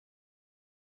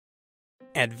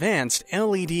Advanced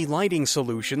LED lighting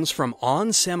solutions from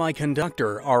ON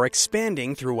Semiconductor are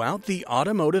expanding throughout the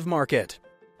automotive market,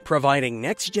 providing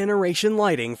next-generation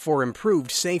lighting for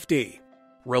improved safety,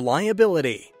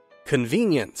 reliability,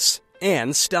 convenience,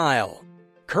 and style.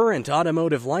 Current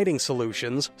automotive lighting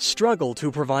solutions struggle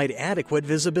to provide adequate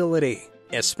visibility,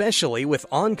 especially with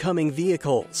oncoming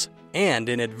vehicles and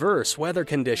in adverse weather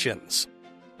conditions.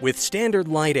 With standard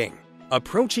lighting,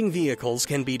 approaching vehicles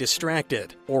can be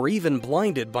distracted or even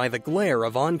blinded by the glare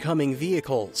of oncoming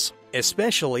vehicles,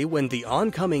 especially when the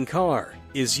oncoming car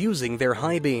is using their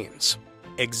high beams.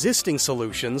 Existing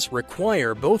solutions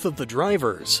require both of the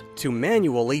drivers to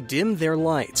manually dim their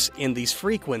lights in these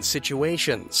frequent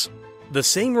situations. The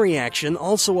same reaction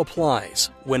also applies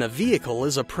when a vehicle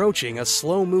is approaching a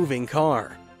slow-moving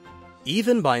car.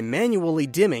 Even by manually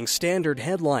dimming standard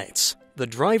headlights, the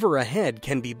driver ahead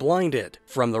can be blinded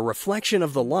from the reflection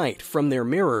of the light from their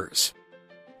mirrors.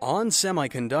 ON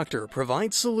Semiconductor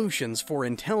provides solutions for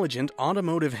intelligent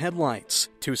automotive headlights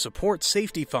to support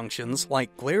safety functions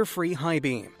like glare-free high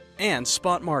beam and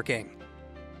spot marking.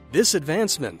 This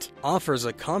advancement offers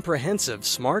a comprehensive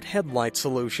smart headlight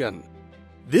solution.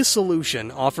 This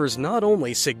solution offers not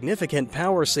only significant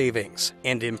power savings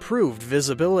and improved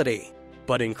visibility,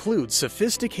 but includes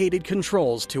sophisticated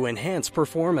controls to enhance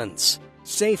performance,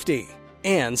 safety,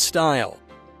 and style.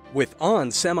 With ON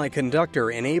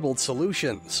Semiconductor-enabled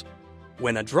solutions,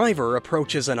 when a driver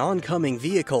approaches an oncoming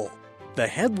vehicle, the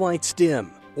headlights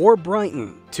dim or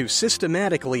brighten to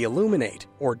systematically illuminate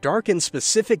or darken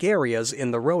specific areas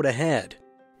in the road ahead.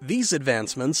 These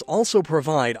advancements also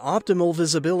provide optimal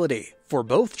visibility for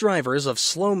both drivers of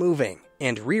slow-moving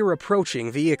and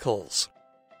rear-approaching vehicles.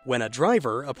 When a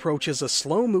driver approaches a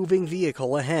slow-moving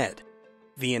vehicle ahead,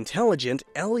 the intelligent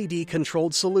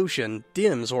LED-controlled solution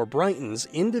dims or brightens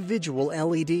individual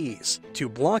LEDs to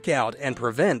block out and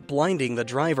prevent blinding the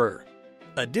driver.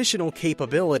 Additional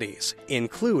capabilities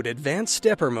include advanced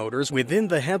stepper motors within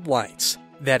the headlights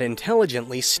that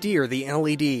intelligently steer the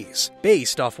LEDs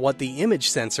based off what the image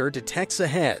sensor detects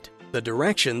ahead, the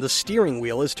direction the steering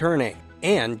wheel is turning,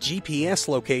 and GPS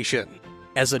location.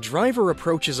 As a driver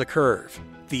approaches a curve,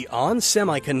 the ON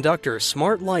Semiconductor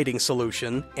smart lighting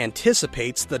solution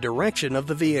anticipates the direction of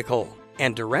the vehicle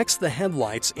and directs the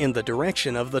headlights in the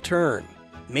direction of the turn,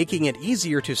 making it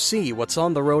easier to see what's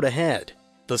on the road ahead.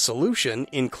 The solution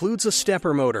includes a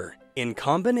stepper motor in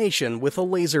combination with a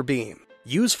laser beam,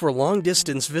 used for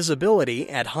long-distance visibility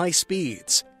at high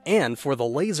speeds and for the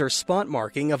laser spot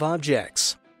marking of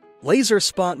objects. Laser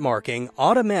spot marking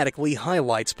automatically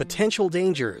highlights potential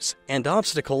dangers and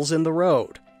obstacles in the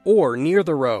road or near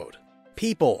the road.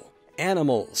 People,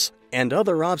 animals, and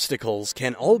other obstacles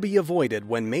can all be avoided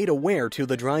when made aware to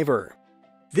the driver.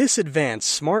 This advanced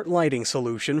smart lighting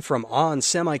solution from ON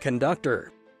Semiconductor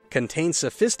contains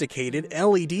sophisticated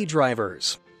LED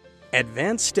drivers,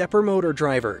 advanced stepper motor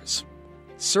drivers,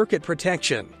 circuit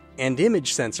protection, and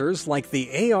image sensors like the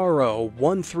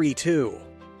ARO132.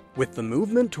 With the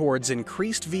movement towards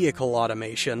increased vehicle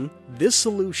automation, this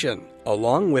solution,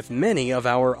 along with many of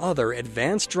our other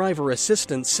advanced driver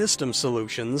assistance system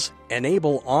solutions,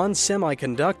 enable ON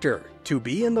Semiconductor to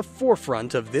be in the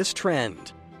forefront of this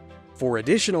trend. For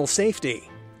additional safety,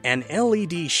 an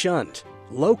LED shunt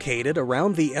located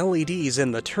around the LEDs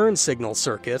in the turn signal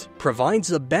circuit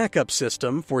provides a backup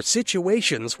system for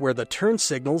situations where the turn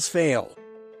signals fail.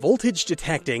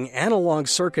 Voltage-detecting analog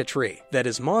circuitry that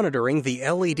is monitoring the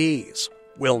LEDs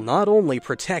will not only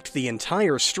protect the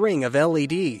entire string of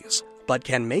LEDs, but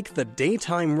can make the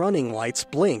daytime running lights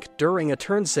blink during a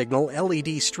turn signal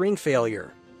LED string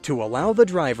failure to allow the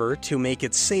driver to make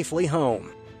it safely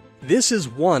home. This is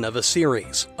one of a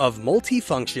series of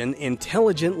multifunction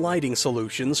intelligent lighting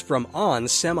solutions from ON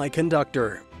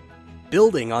Semiconductor,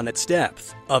 building on its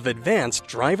depth of advanced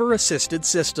driver-assisted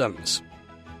systems,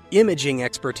 imaging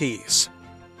expertise,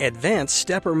 advanced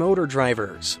stepper motor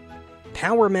drivers,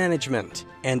 power management,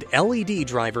 and LED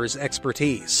drivers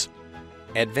expertise.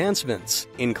 Advancements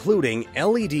including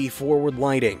LED forward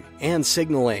lighting and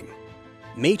signaling,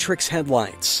 matrix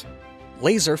headlights,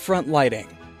 laser front lighting,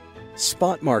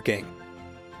 spot marking,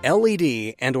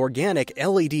 LED and organic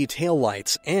LED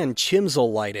taillights and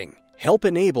chimsel lighting help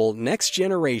enable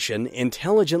next-generation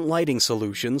intelligent lighting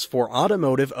solutions for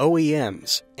automotive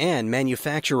OEMs and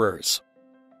manufacturers.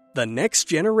 The next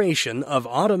generation of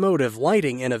automotive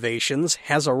lighting innovations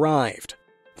has arrived,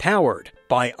 powered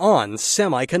by ON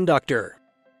Semiconductor.